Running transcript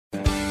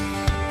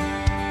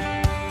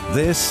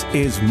This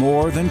is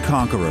More Than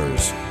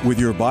Conquerors with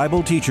your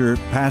Bible teacher,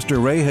 Pastor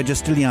Ray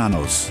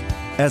Hagestilianos.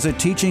 As a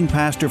teaching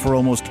pastor for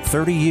almost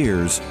 30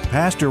 years,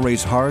 Pastor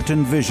Ray's heart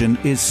and vision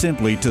is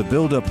simply to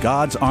build up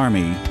God's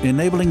army,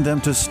 enabling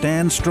them to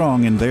stand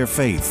strong in their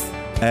faith.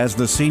 As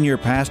the senior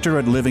pastor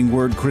at Living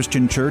Word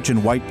Christian Church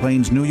in White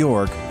Plains, New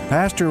York,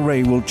 Pastor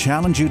Ray will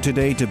challenge you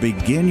today to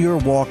begin your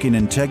walk in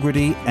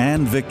integrity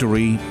and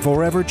victory,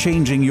 forever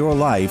changing your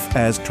life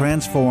as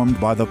transformed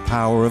by the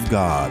power of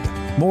God.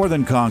 More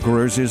Than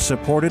Conquerors is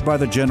supported by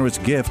the generous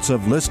gifts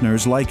of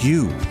listeners like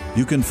you.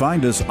 You can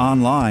find us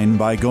online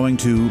by going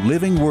to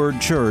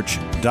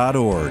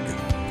livingwordchurch.org.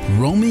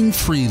 Roaming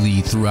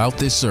freely throughout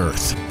this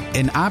earth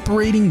and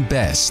operating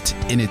best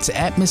in its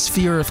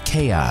atmosphere of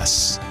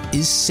chaos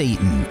is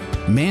Satan,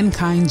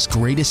 mankind's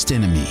greatest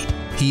enemy.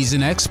 He's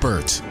an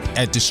expert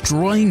at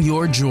destroying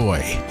your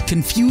joy,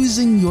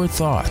 confusing your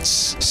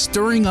thoughts,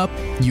 stirring up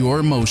your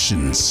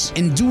emotions,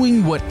 and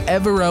doing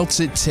whatever else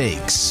it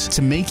takes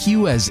to make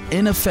you as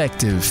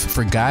ineffective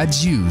for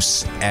God's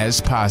use as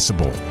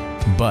possible.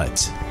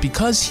 But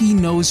because he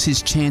knows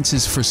his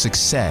chances for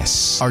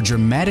success are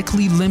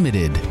dramatically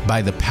limited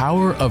by the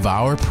power of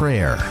our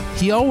prayer,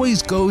 he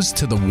always goes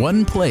to the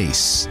one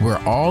place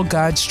where all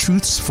God's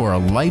truths for a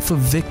life of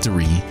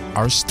victory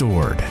are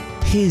stored.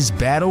 His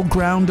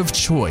battleground of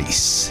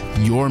choice,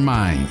 your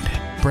mind.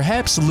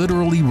 Perhaps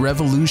literally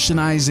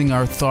revolutionizing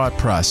our thought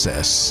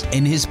process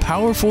in his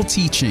powerful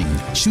teaching,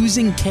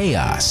 Choosing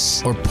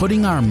Chaos or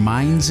Putting Our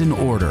Minds in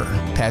Order.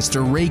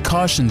 Pastor Ray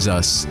cautions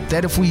us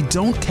that if we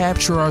don't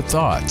capture our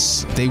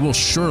thoughts, they will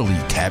surely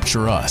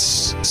capture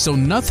us. So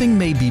nothing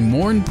may be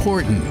more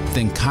important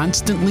than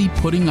constantly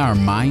putting our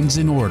minds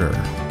in order.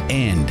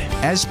 And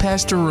as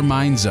Pastor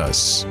reminds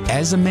us,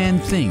 as a man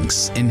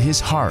thinks in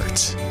his heart,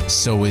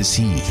 so is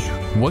he.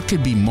 What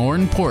could be more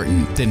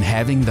important than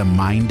having the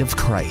mind of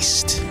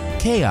Christ?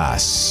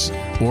 Chaos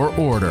or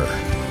order?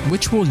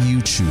 Which will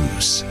you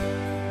choose?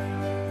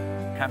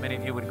 How many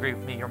of you would agree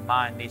with me? Your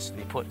mind needs to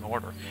be put in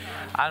order.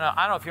 I don't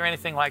know if you're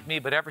anything like me,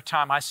 but every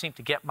time I seem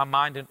to get my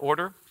mind in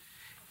order,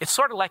 it's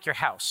sort of like your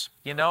house,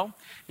 you know?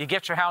 You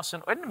get your house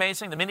in order. Isn't it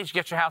amazing? The minute you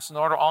get your house in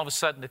order, all of a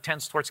sudden it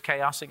tends towards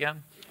chaos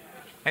again.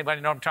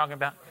 Anybody know what I'm talking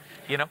about?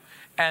 You know?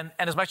 And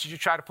as much as you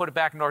try to put it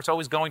back in order, it's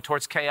always going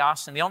towards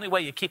chaos. And the only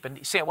way you keep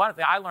it, see,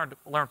 I learned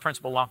a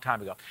principle a long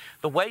time ago.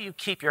 The way you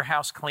keep your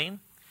house clean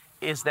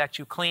is that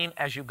you clean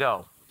as you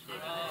go.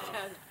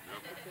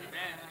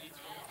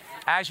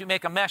 As you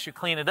make a mess, you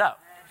clean it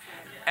up.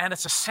 And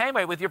it's the same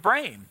way with your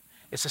brain.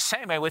 It's the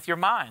same way with your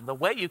mind. The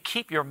way you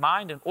keep your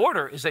mind in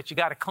order is that you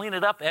got to clean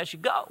it up as you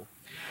go.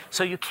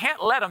 So you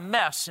can't let a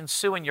mess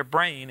ensue in your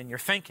brain and your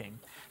thinking,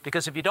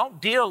 because if you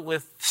don't deal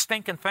with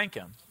stinking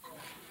thinking,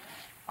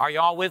 are you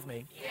all with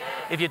me? Yeah.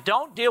 If you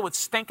don't deal with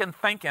stinking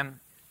thinking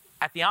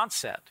at the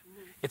onset,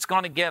 it's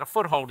going to get a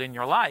foothold in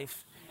your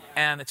life,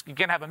 and you're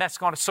going to have a mess. It's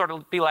going to sort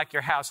of be like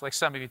your house, like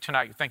some of you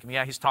tonight, you're thinking,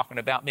 yeah, he's talking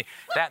about me.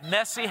 That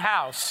messy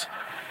house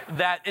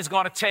that is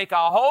going to take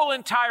a whole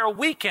entire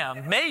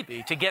weekend,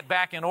 maybe, to get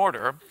back in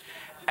order,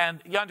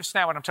 and you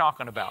understand what I'm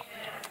talking about.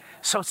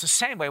 So it's the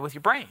same way with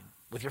your brain,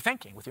 with your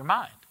thinking, with your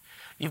mind.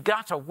 You've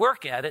got to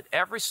work at it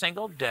every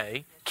single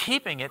day,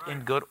 keeping it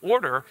in good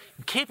order,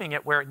 and keeping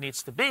it where it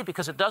needs to be,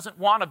 because it doesn't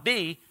want to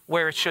be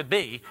where it should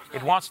be.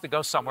 It wants to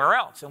go somewhere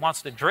else. It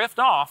wants to drift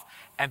off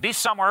and be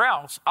somewhere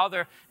else,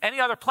 any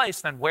other place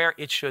than where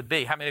it should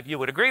be. How many of you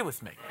would agree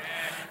with me?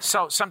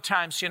 So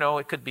sometimes,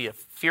 it could be a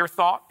fear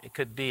thought. It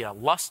could be a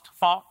lust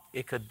thought.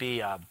 It could be,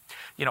 a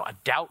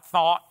doubt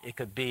thought. It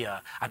could be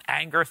an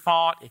anger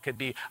thought. It could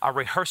be a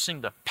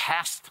rehearsing the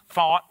past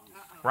thought,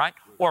 right?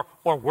 Or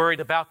worried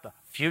about the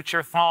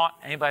future thought.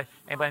 Anybody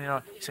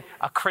know?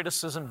 A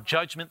criticism,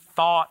 judgment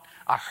thought,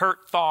 a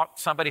hurt thought.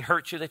 Somebody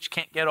hurt you that you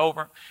can't get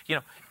over.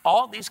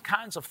 All these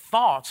kinds of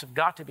thoughts have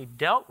got to be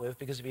dealt with,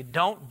 because if you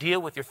don't deal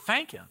with your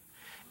thinking,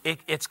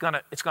 it's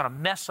gonna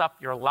mess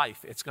up your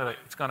life. It's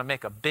gonna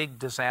make a big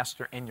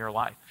disaster in your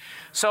life.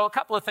 So a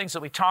couple of things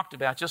that we talked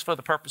about, just for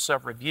the purpose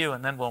of review,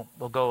 and then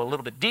we'll go a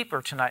little bit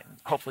deeper tonight and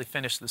hopefully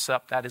finish this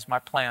up. That is my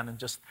plan in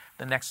just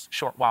the next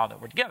short while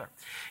that we're together.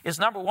 Is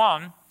number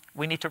one,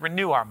 we need to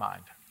renew our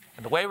mind.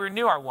 And the way we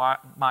renew our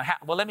mind,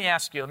 well, let me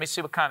ask you,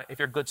 see if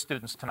you're good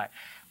students tonight.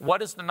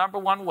 What is the number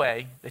one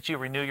way that you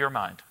renew your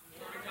mind?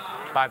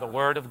 By the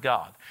Word of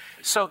God.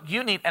 So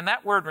and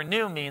that word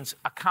renew means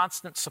a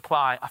constant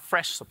supply, a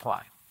fresh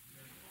supply.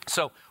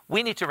 So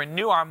we need to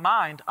renew our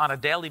mind on a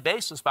daily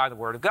basis by the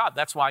Word of God.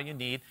 That's why you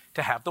need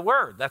to have the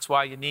Word. That's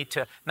why you need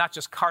to not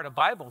just cart a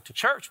Bible to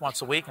church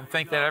once a week and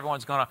think that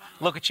everyone's going to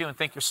look at you and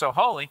think you're so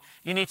holy.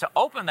 You need to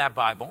open that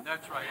Bible.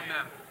 That's right.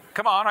 Amen.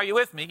 Come on, are you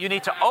with me? You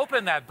need to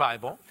open that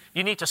Bible.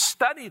 You need to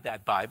study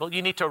that Bible.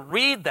 You need to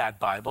read that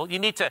Bible. You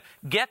need to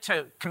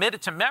commit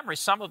it to memory,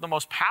 some of the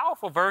most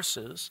powerful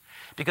verses,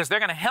 because they're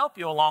going to help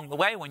you along the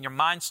way when your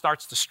mind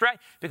starts to stray.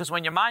 Because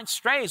when your mind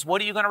strays,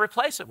 what are you going to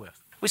replace it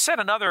with? We said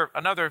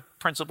another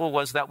principle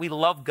was that we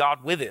love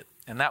God with it.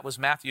 and that was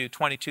Matthew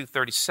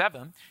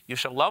 22:37. You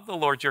shall love the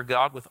Lord your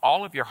God with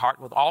all of your heart,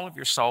 with all of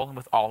your soul, and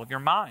with all of your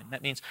mind.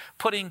 That means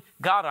putting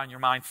God on your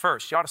mind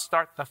first. You ought to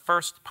start the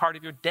first part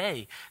of your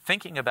day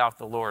thinking about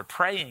the Lord,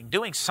 praying,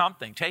 doing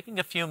something, taking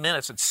a few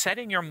minutes and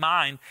setting your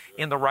mind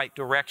in the right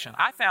direction.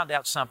 I found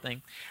out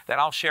something that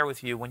I'll share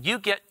with you. When you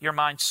get your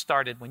mind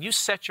started, when you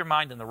set your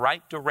mind in the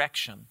right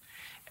direction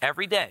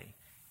every day,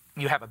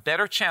 you have a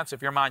better chance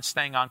of your mind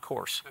staying on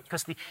course.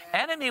 Because the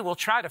enemy will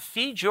try to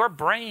feed your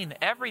brain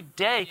every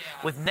day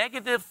with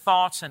negative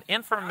thoughts and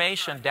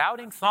information,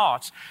 doubting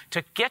thoughts,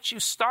 to get you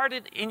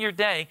started in your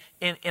day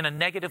in a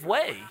negative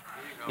way.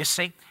 You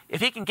see,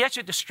 if he can get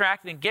you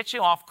distracted and get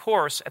you off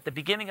course at the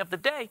beginning of the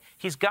day,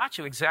 he's got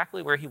you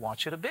exactly where he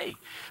wants you to be.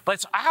 But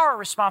it's our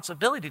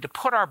responsibility to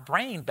put our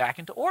brain back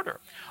into order.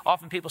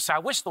 Often people say, I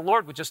wish the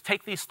Lord would just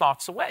take these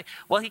thoughts away.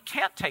 Well, he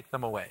can't take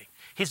them away.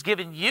 He's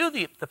given you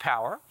the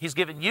power. He's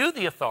given you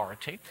the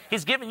authority.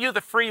 He's given you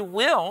the free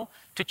will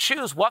to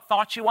choose what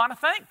thoughts you want to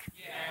think.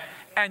 Yeah.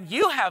 And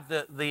you have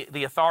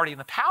the authority and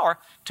the power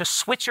to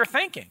switch your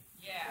thinking.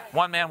 Yeah.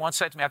 One man once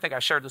said to me, I think I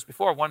shared this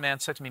before, one man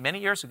said to me many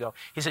years ago,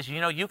 he says,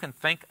 you can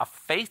think a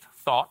faith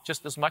thought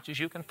just as much as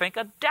you can think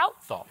a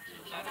doubt thought.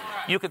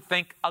 You can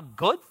think a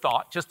good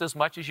thought just as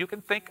much as you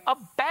can think a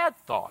bad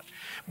thought.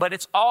 But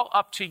it's all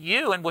up to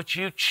you and what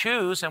you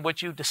choose and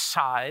what you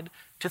decide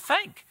to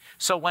think.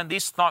 So when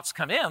these thoughts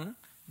come in,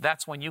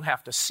 that's when you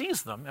have to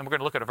seize them, and we're going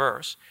to look at a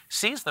verse,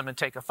 seize them and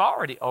take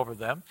authority over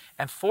them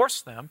and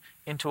force them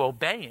into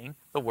obeying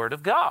the Word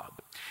of God.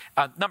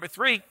 Number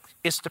 3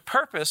 is to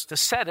purpose to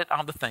set it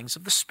on the things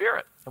of the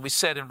Spirit. And we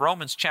said in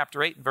Romans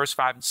chapter 8 and verse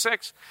 5 and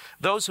 6,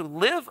 those who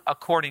live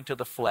according to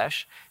the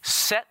flesh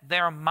set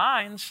their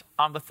minds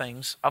on the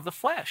things of the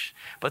flesh.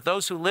 But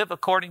those who live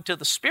according to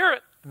the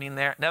Spirit, in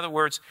other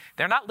words,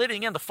 they're not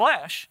living in the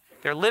flesh,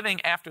 they're living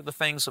after the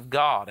things of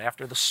God,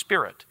 after the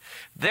Spirit.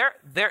 Their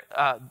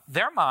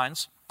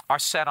minds are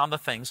set on the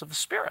things of the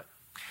Spirit.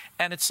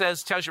 And it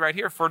tells you right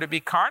here, for to be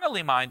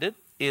carnally minded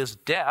is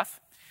death,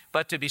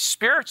 but to be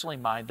spiritually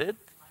minded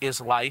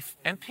is life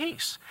and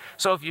peace.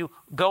 So if you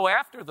go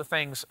after the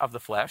things of the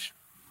flesh,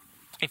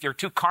 if you're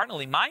too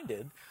carnally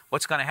minded,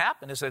 what's going to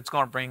happen is that it's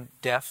going to bring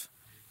death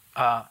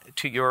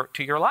to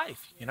your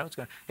life.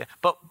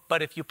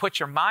 But if you put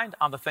your mind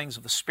on the things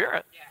of the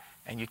Spirit,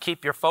 and you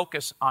keep your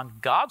focus on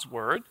God's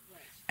Word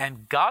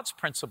and God's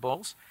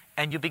principles,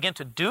 and you begin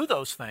to do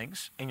those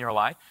things in your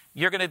life,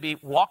 you're going to be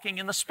walking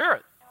in the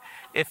Spirit.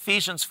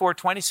 Ephesians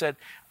 4:20 said,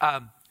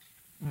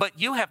 but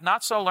you have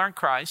not so learned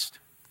Christ,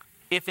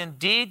 if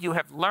indeed you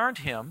have learned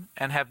him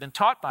and have been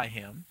taught by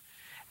him,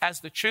 as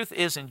the truth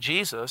is in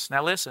Jesus.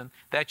 Now listen,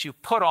 that you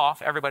put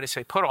off, everybody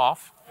say put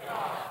off.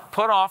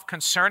 Put off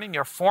concerning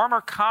your former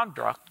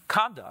conduct,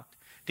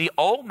 the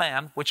old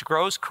man which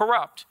grows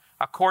corrupt,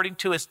 according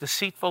to his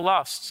deceitful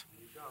lusts.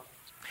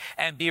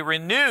 And be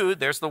renewed,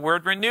 there's the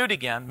word renewed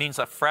again, means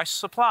a fresh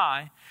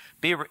supply,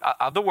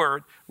 of the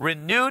word,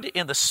 renewed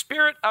in the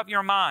spirit of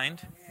your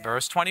mind,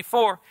 verse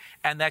 24,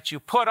 and that you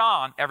put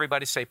on,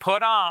 everybody say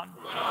put on.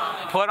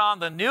 Put on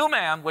the new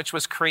man which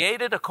was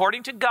created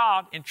according to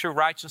God in true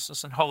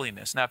righteousness and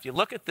holiness. Now if you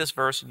look at this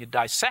verse and you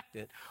dissect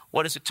it,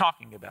 what is it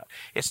talking about?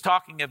 It's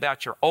talking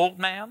about your old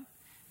man,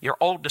 your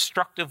old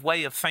destructive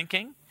way of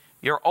thinking,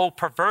 your old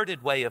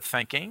perverted way of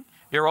thinking,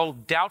 your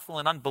old doubtful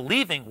and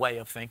unbelieving way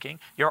of thinking,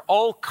 your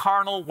old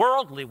carnal,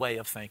 worldly way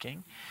of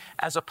thinking,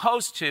 as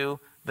opposed to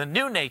the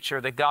new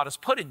nature that God has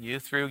put in you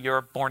through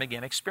your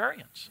born-again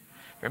experience.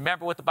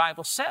 Remember what the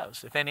Bible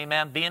says, if any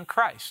man be in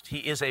Christ, he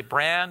is a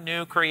brand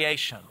new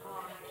creation.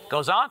 It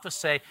goes on to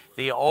say,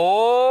 the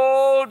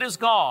old is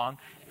gone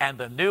and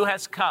the new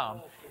has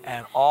come,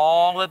 and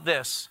all of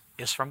this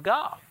is from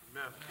God.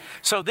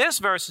 So this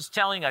verse is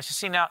telling us, you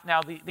see,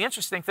 now the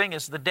interesting thing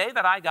is the day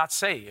that I got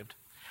saved,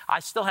 I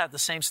still had the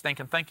same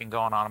stinking thinking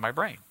going on in my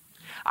brain.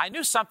 I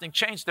knew something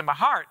changed in my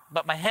heart,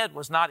 but my head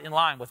was not in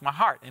line with my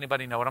heart.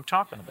 Anybody know what I'm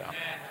talking about?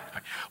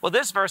 Well,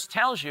 this verse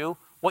tells you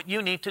what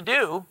you need to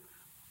do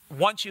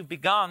once you've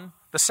begun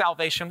the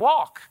salvation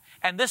walk.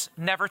 And this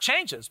never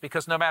changes,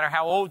 because no matter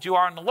how old you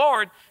are in the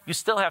Lord, you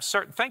still have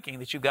certain thinking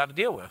that you've got to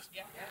deal with.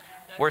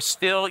 We're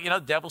still, the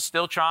devil's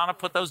still trying to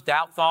put those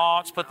doubt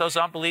thoughts, put those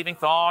unbelieving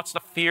thoughts,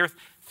 the fear.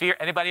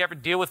 Anybody ever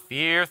deal with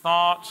fear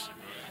thoughts?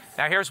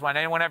 Now here's one.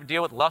 Anyone ever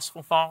deal with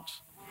lustful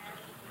thoughts?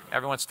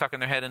 Everyone's tucking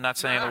their head and not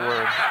saying a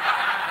word.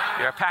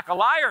 You're a pack of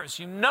liars.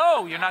 You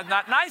know you're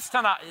not nice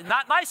to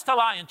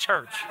lie in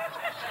church.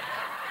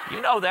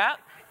 You know that.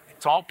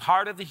 It's all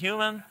part of the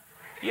human,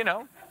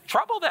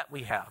 trouble that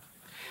we have.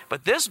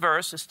 But this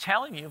verse is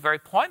telling you very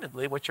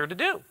pointedly what you're to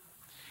do.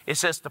 It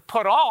says to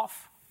put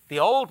off the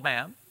old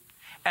man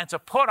and to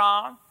put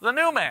on the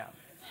new man.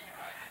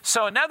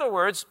 So in other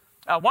words,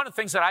 one of the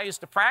things that I used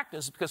to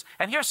practice,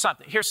 and here's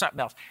something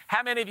else.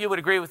 How many of you would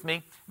agree with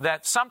me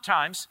that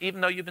sometimes,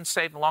 even though you've been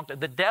saved a long time,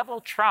 the devil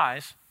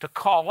tries to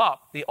call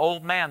up the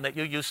old man that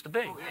you used to be?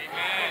 Amen.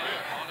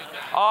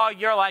 Oh,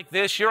 you're like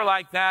this, you're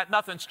like that,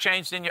 nothing's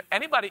changed in you.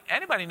 Anybody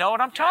know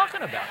what I'm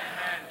talking about?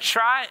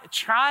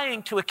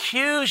 Trying to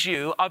accuse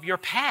you of your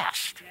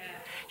past.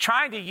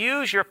 trying to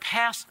use your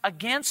past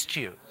against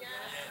you.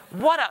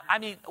 What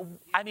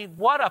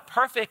a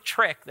perfect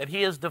trick that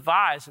he has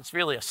devised. It's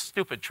really a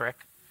stupid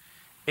trick.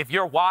 If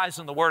you're wise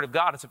in the Word of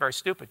God, it's a very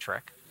stupid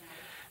trick.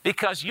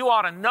 Because you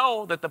ought to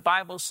know that the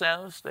Bible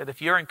says that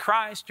if you're in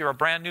Christ, you're a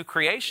brand new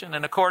creation.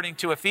 And according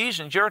to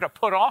Ephesians, you're to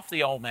put off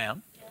the old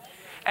man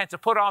and to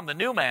put on the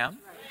new man.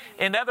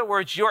 In other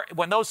words,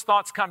 when those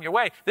thoughts come your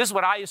way, this is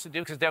what I used to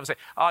do, because the devil would say,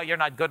 oh, you're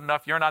not good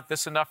enough, you're not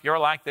this enough, you're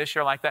like this,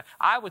 you're like that.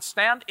 I would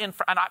stand in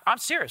front, and I'm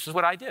serious, this is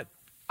what I did.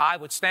 I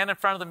would stand in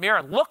front of the mirror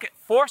and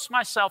force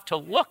myself to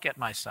look at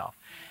myself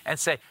and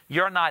say,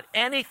 you're not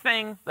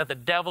anything that the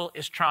devil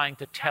is trying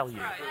to tell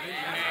you.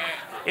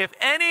 If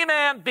any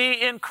man be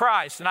in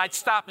Christ, and I'd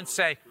stop and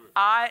say,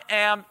 I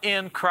am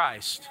in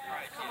Christ,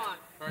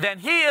 then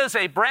he is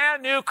a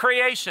brand new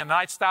creation. And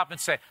I'd stop and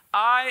say,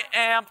 I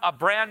am a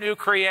brand new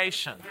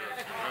creation.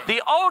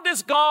 The old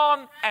is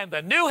gone and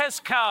the new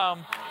has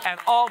come, and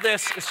all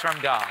this is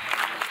from God.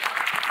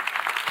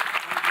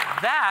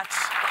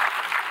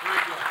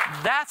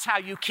 That's how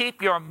you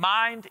keep your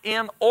mind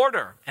in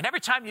order. And every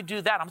time you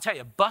do that, I'm going to tell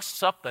you, it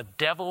busts up the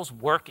devil's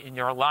work in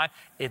your life.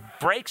 It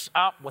breaks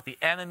up what the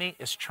enemy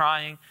is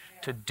trying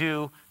to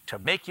do to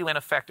make you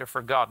ineffective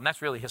for God. And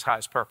that's really his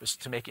highest purpose,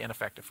 to make you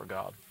ineffective for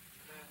God.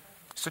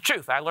 It's the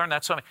truth. I learned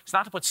that so much. It's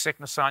not to put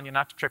sickness on you,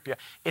 not to trip you.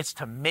 It's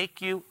to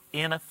make you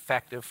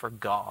ineffective for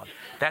God.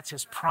 That's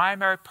his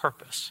primary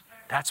purpose.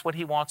 That's what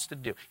he wants to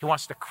do. He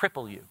wants to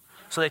cripple you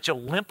so that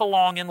you'll limp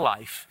along in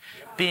life,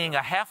 being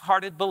a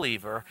half-hearted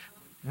believer,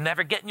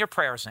 never getting your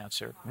prayers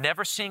answered,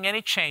 never seeing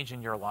any change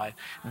in your life,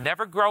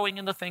 never growing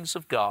in the things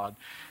of God,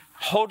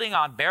 holding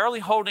on, barely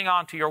holding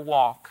on to your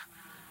walk.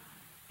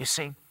 You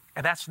see,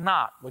 and that's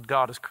not what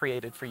God has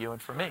created for you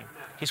and for me.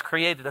 He's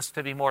created us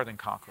to be more than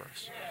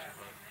conquerors.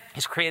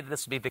 He's created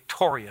us to be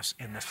victorious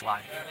in this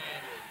life.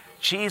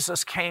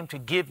 Jesus came to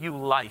give you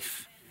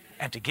life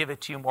and to give it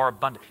to you more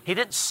abundant. He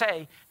didn't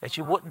say that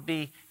you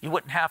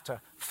wouldn't have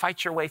to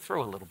fight your way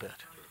through a little bit,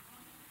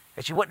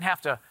 that you wouldn't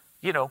have to,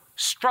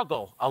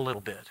 struggle a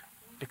little bit,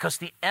 because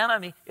the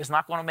enemy is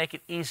not going to make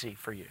it easy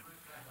for you.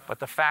 But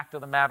the fact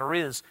of the matter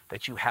is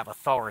that you have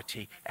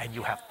authority and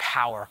you have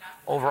power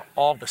over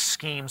all the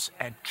schemes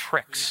and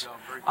tricks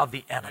of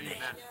the enemy.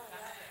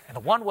 And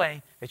the one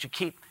way that you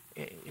keep,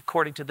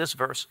 according to this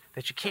verse,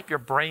 that you keep your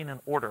brain in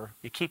order,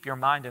 you keep your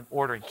mind in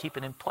order and keep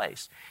it in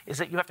place, is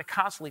that you have to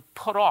constantly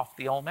put off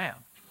the old man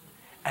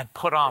and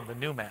put on the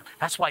new man.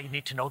 That's why you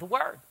need to know the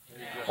Word.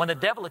 When the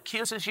devil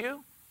accuses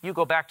you, you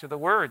go back to the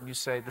Word and you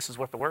say, this is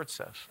what the Word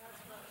says.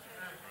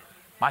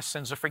 My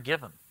sins are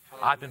forgiven.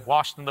 I've been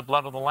washed in the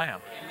blood of the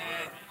Lamb.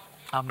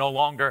 I'm no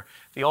longer,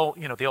 the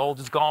old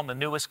is gone, the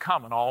new is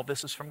come, and all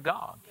this is from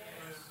God.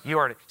 You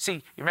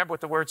remember what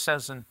the Word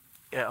says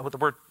what the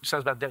Word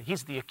says about the devil?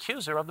 He's the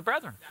accuser of the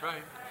brethren.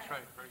 Right.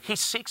 He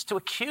seeks to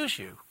accuse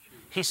you.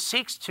 He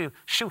seeks to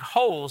shoot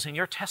holes in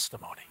your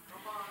testimony.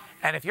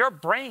 And if your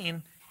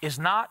brain is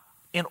not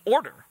in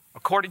order,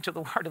 according to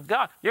the Word of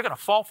God, you're going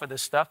to fall for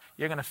this stuff.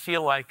 You're going to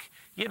feel like,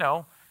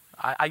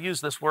 I use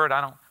this word,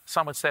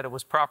 someone said it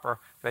was proper.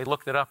 They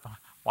looked it up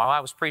while I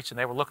was preaching.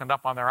 They were looking it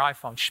up on their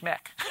iPhone,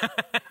 schmeck.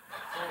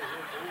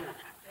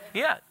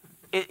 Yeah.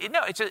 You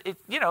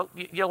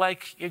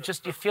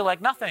feel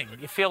like nothing.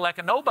 You feel like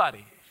a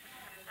nobody.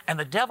 And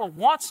the devil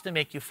wants to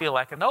make you feel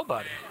like a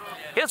nobody.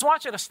 He doesn't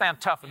want you to stand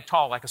tough and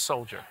tall like a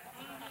soldier.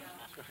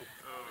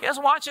 He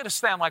doesn't want you to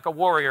stand like a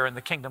warrior in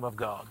the kingdom of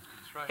God.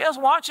 He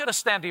doesn't want you to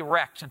stand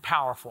erect and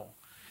powerful,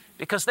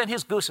 because then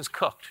his goose is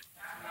cooked.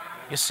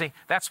 You see,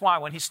 that's why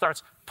when he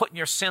starts putting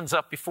your sins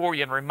up before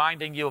you and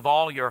reminding you of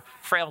all your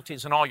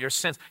frailties and all your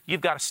sins,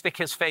 you've got to stick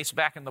his face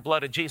back in the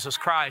blood of Jesus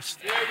Christ.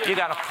 You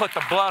got to put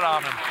the blood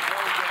on him.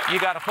 You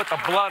got to put the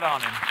blood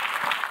on him.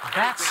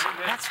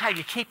 That's how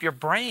you keep your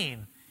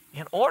brain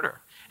in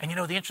order. And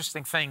the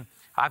interesting thing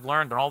I've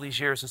learned in all these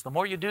years is the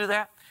more you do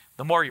that,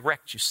 the more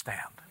erect you stand.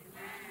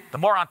 The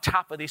more on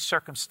top of these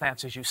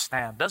circumstances you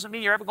stand. Doesn't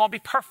mean you're ever going to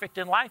be perfect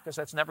in life, because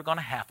that's never going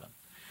to happen.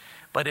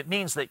 But it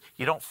means that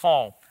you don't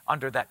fall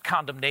under that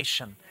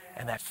condemnation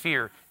and that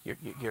fear.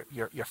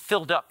 You're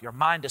filled up. Your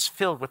mind is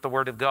filled with the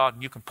Word of God,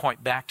 and you can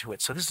point back to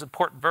it. So this is an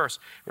important verse.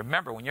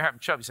 Remember, when you're having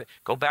trouble, you say,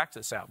 go back to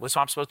this out. What's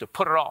I'm supposed to do?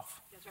 Put it off.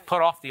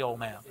 Put off the old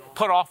man.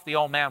 Put off the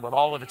old man with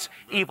all of its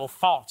evil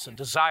thoughts and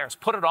desires.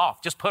 Put it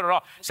off. Just put it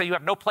off. Say, you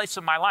have no place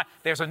in my life.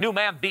 There's a new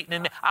man beaten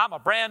in me. I'm a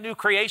brand new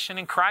creation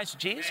in Christ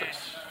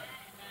Jesus.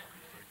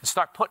 And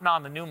start putting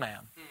on the new man.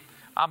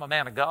 I'm a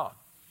man of God.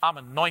 I'm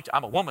anointed.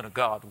 I'm a woman of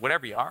God,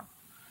 whatever you are.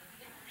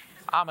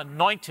 I'm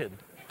anointed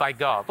by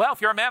God. Well,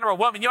 if you're a man or a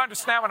woman, you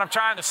understand what I'm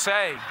trying to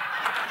say.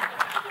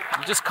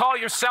 You just call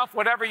yourself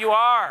whatever you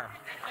are.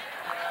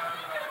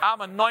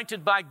 I'm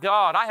anointed by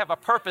God. I have a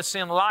purpose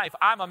in life.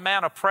 I'm a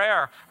man of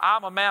prayer.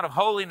 I'm a man of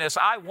holiness.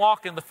 I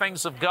walk in the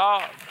things of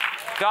God.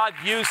 God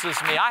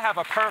uses me. I have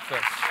a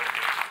purpose.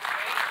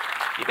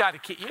 You got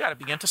to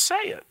begin to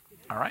say it.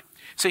 All right.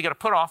 So you got to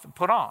put off and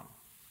put on.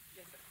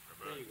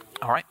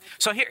 All right.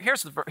 So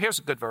here's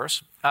a good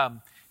verse.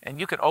 And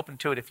you can open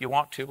to it if you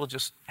want to. We'll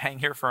just hang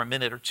here for a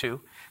minute or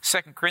two. 2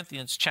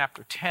 Corinthians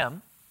chapter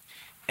 10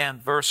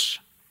 and verse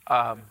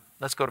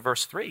Let's go to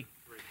verse 3.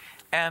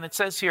 And it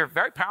says here,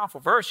 very powerful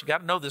verse. You got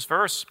to know this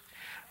verse.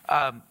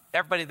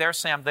 Everybody there,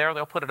 Sam, there.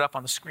 They'll put it up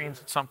on the screens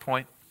at some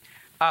point.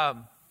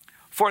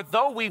 For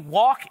though we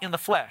walk in the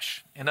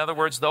flesh, in other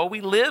words, though we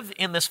live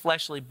in this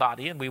fleshly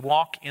body and we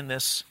walk in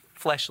this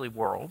fleshly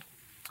world,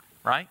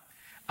 right?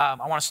 I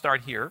want to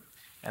start here,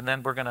 and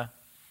then we're going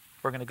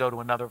to go to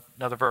another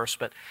verse.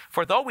 But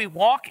for though we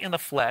walk in the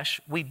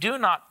flesh, we do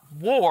not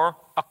war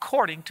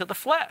according to the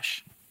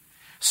flesh.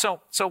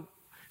 So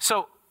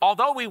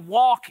although we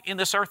walk in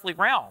this earthly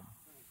realm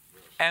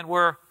and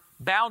we're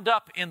bound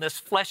up in this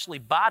fleshly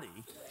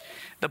body,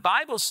 the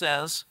Bible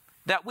says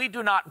that we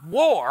do not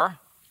war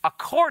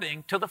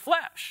according to the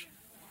flesh.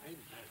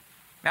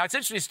 Now, it's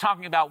interesting he's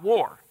talking about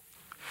war.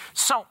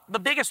 So the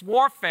biggest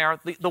warfare,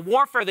 the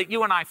warfare that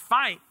you and I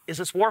fight, is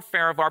this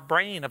warfare of our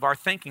brain, of our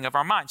thinking, of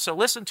our mind. So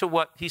listen to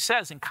what he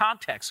says in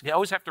context. You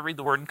always have to read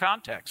the word in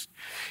context.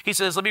 He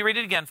says, let me read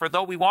it again. For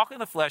though we walk in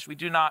the flesh, we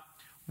do not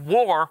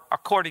war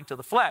according to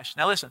the flesh.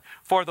 Now listen,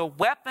 for the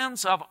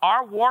weapons of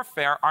our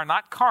warfare are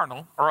not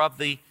carnal, or of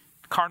the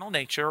carnal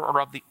nature,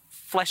 or of the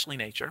fleshly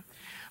nature,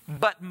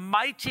 but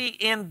mighty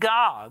in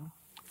God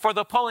for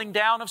the pulling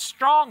down of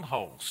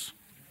strongholds.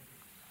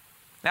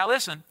 Now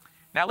listen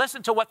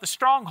to what the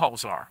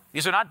strongholds are.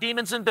 These are not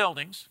demons in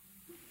buildings,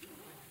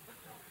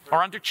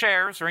 or under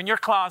chairs, or in your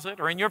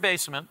closet, or in your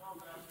basement.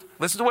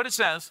 Listen to what it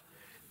says.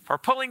 For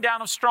pulling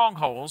down of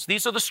strongholds,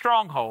 these are the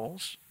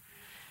strongholds,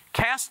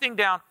 casting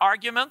down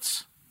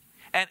arguments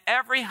and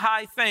every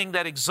high thing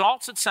that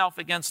exalts itself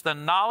against the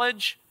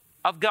knowledge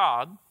of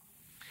God,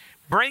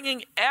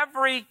 bringing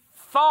every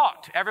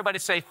thought. Everybody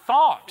say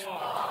thought.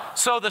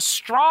 So the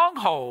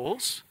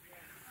strongholds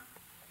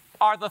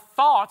are the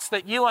thoughts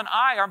that you and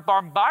I are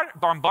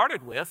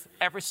bombarded with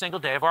every single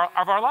day of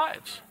our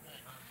lives.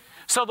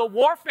 So the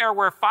warfare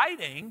we're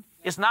fighting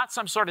is not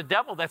some sort of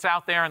devil that's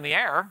out there in the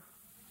air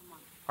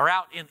or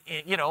out in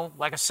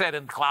like I said,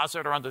 in the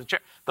closet or under the chair.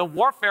 The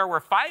warfare we're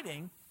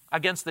fighting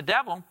against the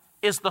devil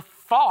is the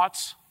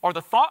thoughts or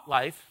the thought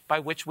life by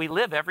which we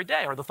live every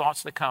day, or the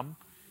thoughts that come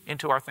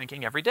into our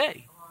thinking every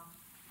day.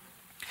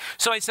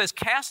 So he says,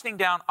 casting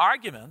down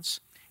arguments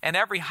and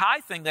every high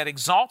thing that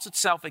exalts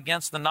itself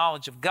against the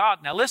knowledge of God.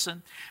 Now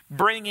listen,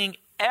 bringing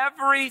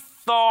every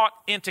thought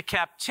into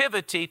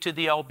captivity to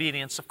the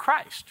obedience of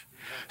Christ.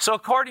 So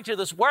according to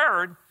this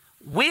word,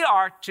 we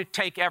are to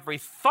take every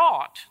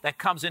thought that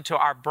comes into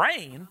our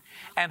brain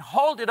and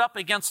hold it up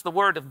against the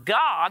Word of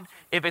God.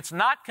 If it's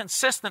not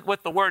consistent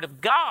with the Word of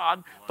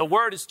God, the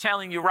Word is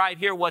telling you right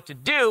here what to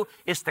do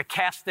is to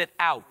cast it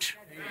out.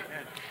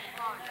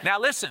 Now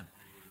listen,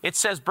 it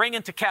says bring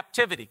into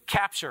captivity,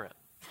 capture it.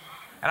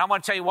 And I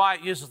want to tell you why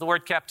it uses the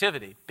word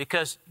captivity,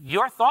 because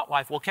your thought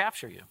life will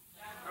capture you.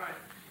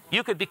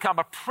 You could become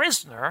a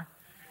prisoner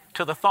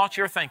to the thoughts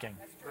you're thinking.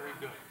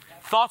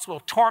 Thoughts will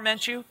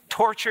torment you,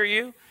 torture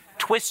you,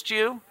 twist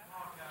you,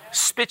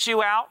 spit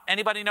you out.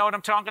 Anybody know what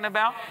I'm talking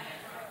about?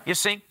 You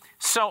see?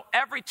 So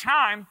every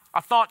time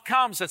a thought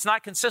comes that's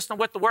not consistent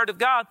with the Word of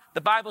God,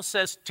 the Bible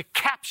says to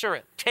capture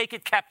it, take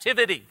it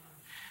captivity.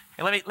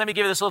 And let me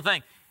give you this little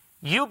thing.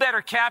 You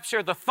better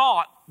capture the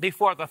thought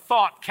before the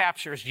thought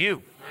captures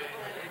you.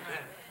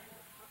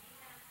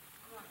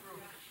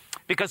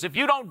 Because if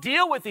you don't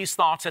deal with these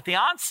thoughts at the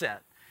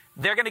onset,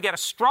 they're going to get a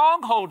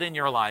stronghold in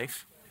your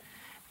life.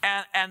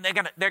 And I'm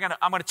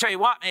going to tell you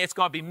what, it's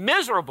going to be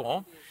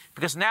miserable,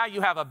 because now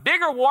you have a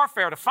bigger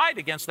warfare to fight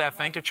against that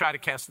thing to try to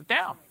cast it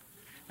down.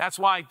 That's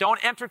why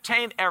don't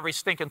entertain every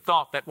stinking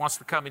thought that wants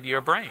to come into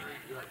your brain.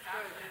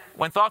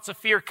 When thoughts of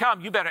fear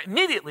come, you better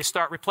immediately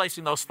start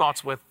replacing those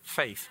thoughts with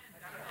faith.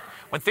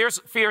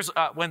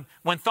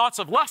 When thoughts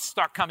of lust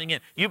start coming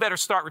in, you better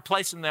start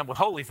replacing them with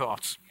holy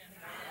thoughts.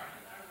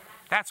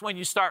 That's when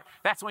you start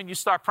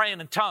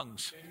praying in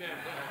tongues.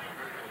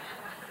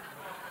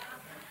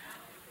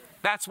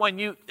 That's when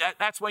you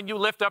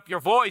lift up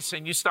your voice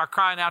and you start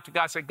crying out to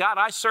God. Say, God,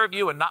 I serve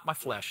you and not my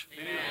flesh.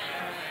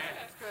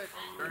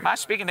 Am I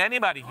speaking to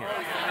anybody here?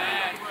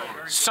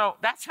 So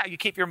that's how you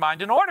keep your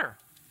mind in order.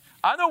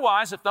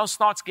 Otherwise, if those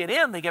thoughts get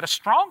in, they get a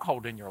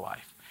stronghold in your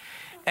life.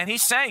 And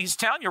he's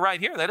telling you right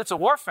here that it's a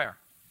warfare.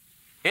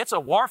 It's a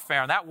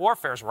warfare, and that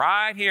warfare is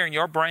right here in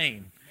your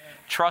brain.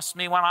 Trust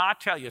me when I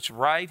tell you, it's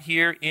right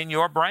here in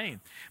your brain.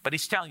 But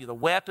he's telling you the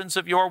weapons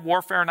of your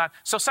warfare are not.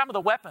 So some of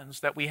the weapons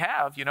that we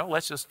have,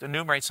 let's just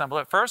enumerate some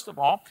of it. First of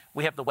all,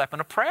 we have the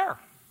weapon of prayer.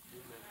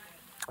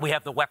 We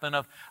have the weapon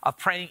of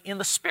praying in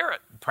the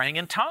Spirit, praying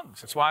in tongues.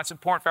 That's why it's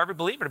important for every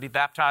believer to be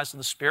baptized in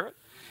the Spirit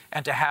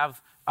and to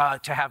have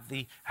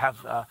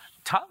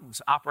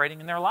tongues operating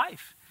in their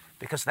life,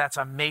 because that's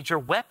a major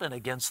weapon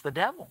against the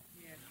devil.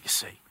 You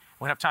see,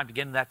 we don't have time to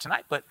get into that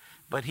tonight, but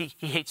he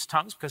hates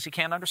tongues because he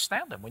can't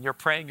understand them. When you're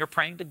praying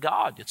to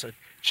God. It's a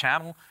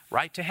channel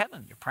right to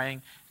heaven. You're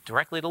praying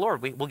directly to the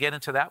Lord. We'll get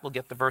into that. We'll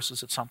get the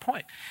verses at some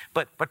point.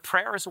 But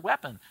prayer is a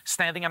weapon.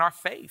 Standing in our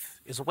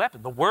faith is a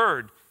weapon. The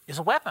Word is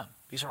a weapon.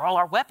 These are all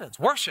our weapons.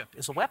 Worship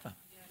is a weapon.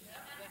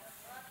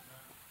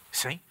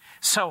 See?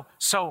 So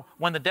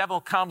when the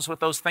devil comes with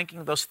those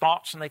thinking, those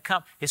thoughts, and they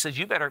come, he says,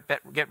 you better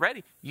get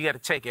ready. You got to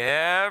take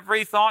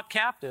every thought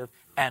captive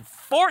and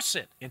force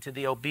it into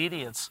the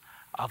obedience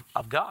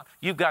of God.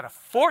 You've got to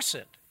force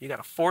it. You've got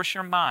to force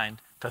your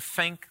mind to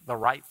think the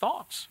right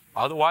thoughts.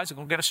 Otherwise, it's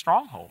going to get a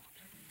stronghold.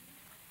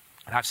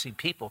 And I've seen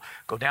people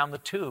go down the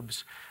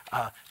tubes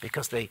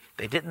because they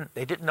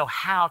didn't know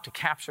how to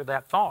capture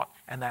that thought.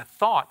 And that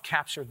thought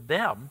captured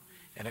them,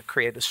 and it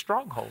created a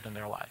stronghold in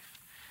their life.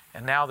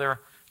 And now they're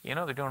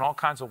doing all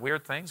kinds of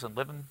weird things and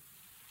living,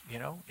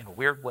 in a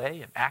weird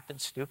way and acting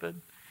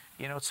stupid.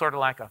 It's sort of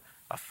like a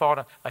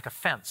thought, like a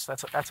fence.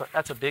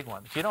 That's a big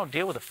one. If you don't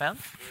deal with a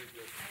fence,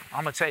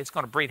 I'm going to say it's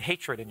going to breed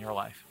hatred in your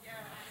life.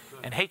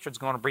 And hatred's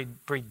going to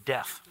breed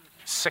death,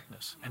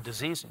 sickness, and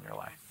disease in your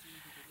life.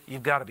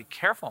 You've got to be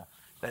careful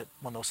that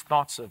when those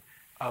thoughts of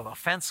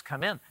offense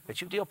come in, that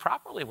you deal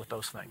properly with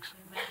those things.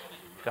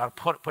 You've got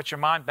to put your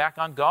mind back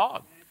on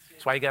God.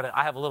 That's why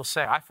I have a little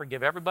saying, I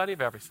forgive everybody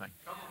of everything.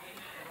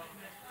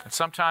 And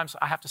sometimes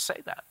I have to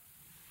say that.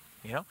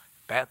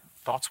 Bad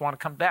thoughts want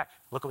to come back.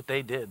 Look what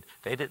they did.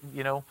 They didn't,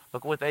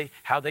 look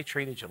how they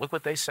treated you. Look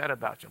what they said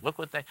about you. Look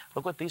what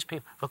these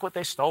people, look what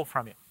they stole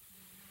from you.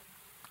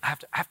 I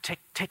have to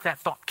take that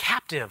thought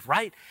captive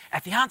right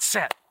at the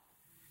onset.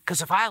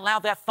 Because if I allow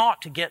that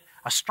thought to get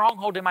a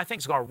stronghold in my thing,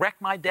 it's going to wreck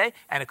my day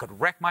and it could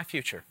wreck my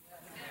future.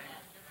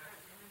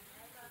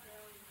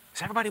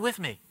 Is everybody with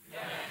me?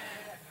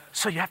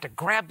 So you have to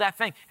grab that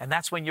thing, and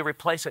that's when you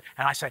replace it.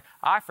 And I say,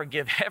 I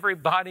forgive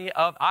everybody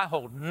I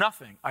hold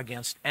nothing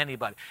against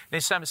anybody.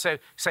 Then some say,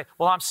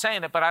 well, I'm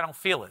saying it, but I don't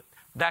feel it.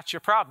 That's your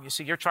problem. You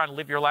see, you're trying to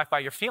live your life by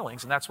your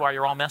feelings, and that's why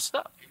you're all messed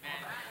up.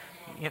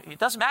 It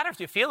doesn't matter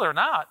if you feel it or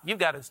not. You've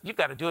got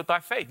to do it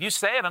by faith. You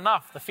say it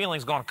enough, the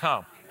feeling's going to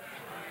come.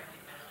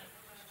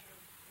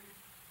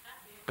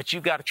 But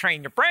you've got to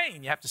train your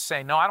brain. You have to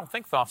say, no, I don't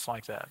think thoughts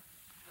like that.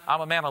 I'm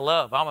a man of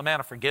love. I'm a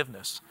man of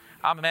forgiveness.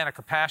 I'm a man of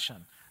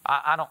compassion.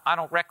 I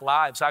don't wreck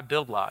lives. I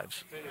build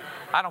lives.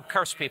 I don't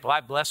curse people. I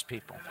bless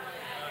people.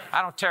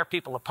 I don't tear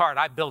people apart.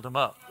 I build them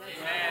up.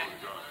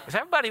 Is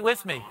everybody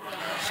with me?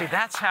 See,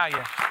 that's how you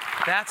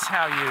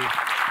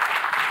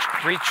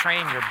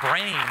retrain your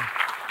brain.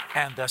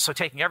 And so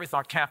taking every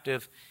thought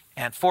captive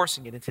and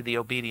forcing it into the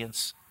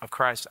obedience of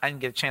Christ. I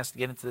didn't get a chance to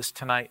get into this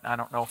tonight. I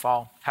don't know if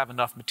I'll have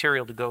enough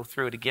material to go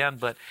through it again,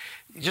 but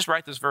just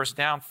write this verse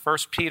down, 1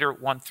 Peter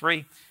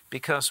 1:3,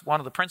 because one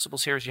of the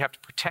principles here is you have to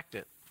protect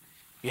it.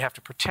 You have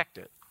to protect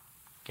it.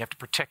 You have to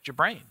protect your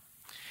brain.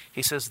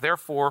 He says,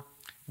 therefore,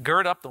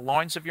 gird up the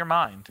loins of your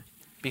mind.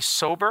 Be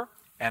sober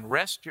and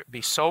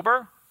be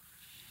sober.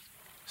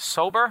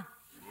 Sober.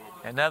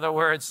 In other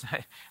words,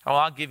 I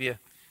don't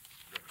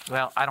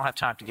have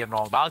time to get it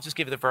all, but I'll just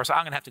give you the verse. I'm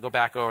going to have to go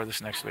back over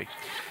this next week.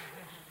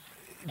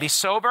 Be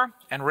sober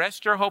and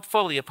rest your hope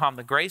fully upon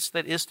the grace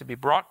that is to be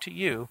brought to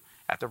you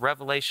at the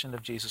revelation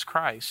of Jesus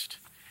Christ.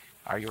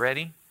 Are you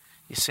ready?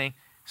 You see,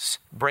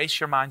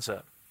 brace your minds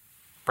up.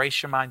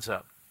 Brace your minds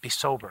up. Be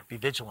sober. Be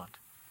vigilant.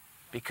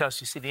 Because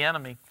you see the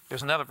enemy,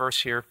 there's another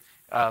verse here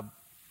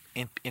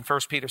in 1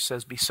 Peter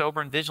says, be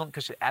sober and vigilant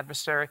because the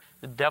adversary,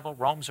 the devil,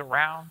 roams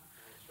around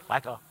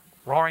like a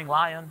roaring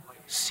lion,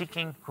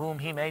 seeking whom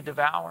he may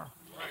devour.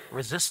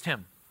 Resist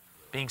him,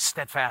 being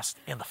steadfast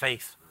in the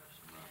faith.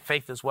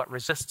 Faith is what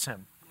resists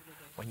him.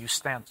 When you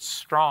stand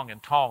strong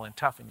and tall and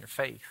tough in your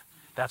faith,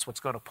 that's what's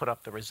going to put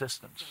up the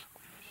resistance.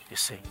 You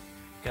see, you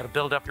got to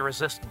build up your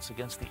resistance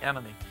against the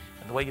enemy.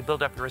 And the way you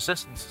build up your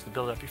resistance is to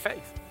build up your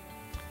faith.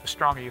 The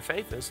stronger your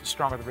faith is, the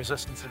stronger the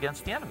resistance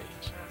against the enemy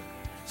is.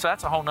 So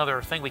that's a whole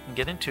other thing we can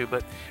get into.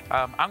 But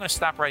I'm going to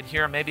stop right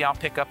here. Maybe I'll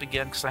pick up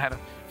again because I had a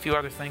few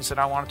other things that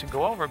I wanted to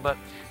go over. But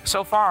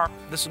so far,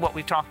 this is what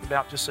we talked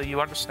about, just so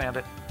you understand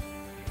it.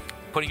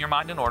 Putting your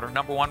mind in order.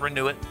 Number 1,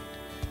 renew it.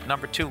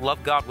 Number 2,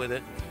 love God with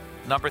it.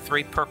 Number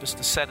 3, purpose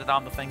to set it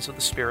on the things of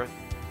the Spirit.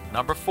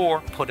 Number 4,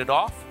 put it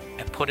off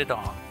and put it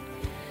on.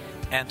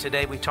 And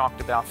today we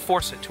talked about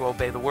force it to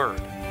obey the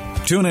Word.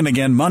 Tune in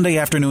again Monday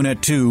afternoon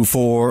at 2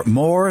 for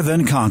More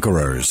Than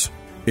Conquerors.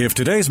 If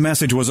today's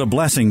message was a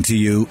blessing to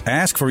you,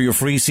 ask for your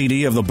free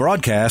CD of the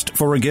broadcast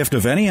for a gift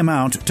of any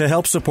amount to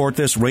help support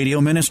this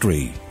radio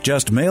ministry.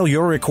 Just mail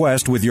your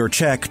request with your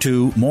check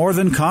to More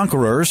Than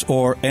Conquerors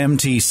or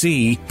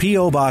MTC,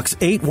 P.O. Box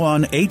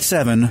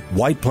 8187,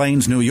 White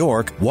Plains, New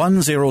York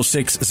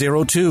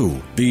 10602.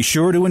 Be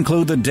sure to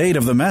include the date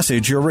of the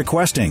message you're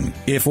requesting.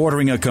 If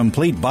ordering a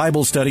complete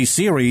Bible study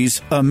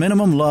series, a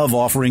minimum love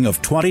offering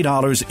of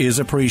 $20 is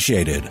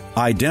appreciated.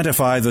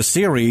 Identify the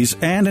series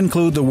and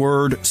include the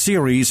word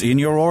series in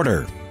your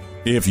order.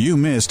 If you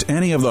missed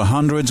any of the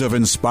hundreds of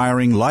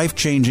inspiring,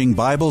 life-changing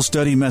Bible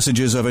study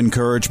messages of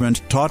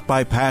encouragement taught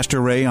by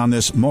Pastor Ray on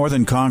this More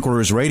Than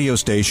Conquerors radio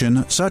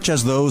station, such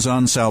as those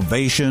on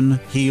salvation,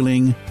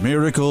 healing,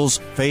 miracles,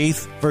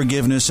 faith,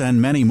 forgiveness,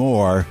 and many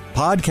more,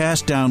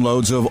 podcast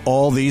downloads of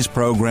all these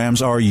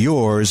programs are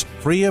yours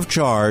free of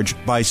charge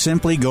by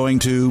simply going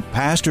to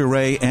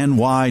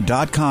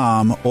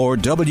PastorRayNY.com or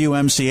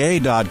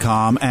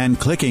WMCA.com and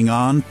clicking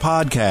on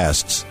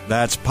Podcasts.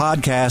 That's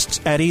podcasts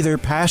at either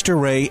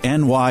PastorRayNY.com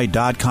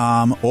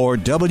WMCANY.com or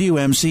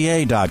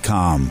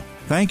WMCA.com.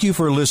 Thank you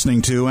for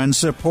listening to and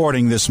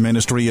supporting this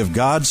ministry of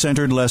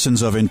God-centered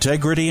lessons of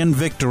integrity and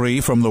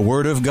victory from the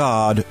Word of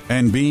God,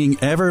 and being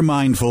ever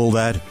mindful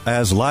that,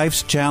 as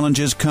life's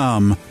challenges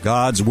come,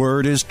 God's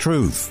Word is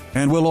truth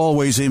and will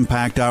always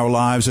impact our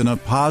lives in a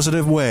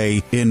positive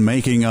way in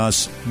making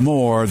us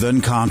more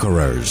than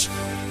conquerors.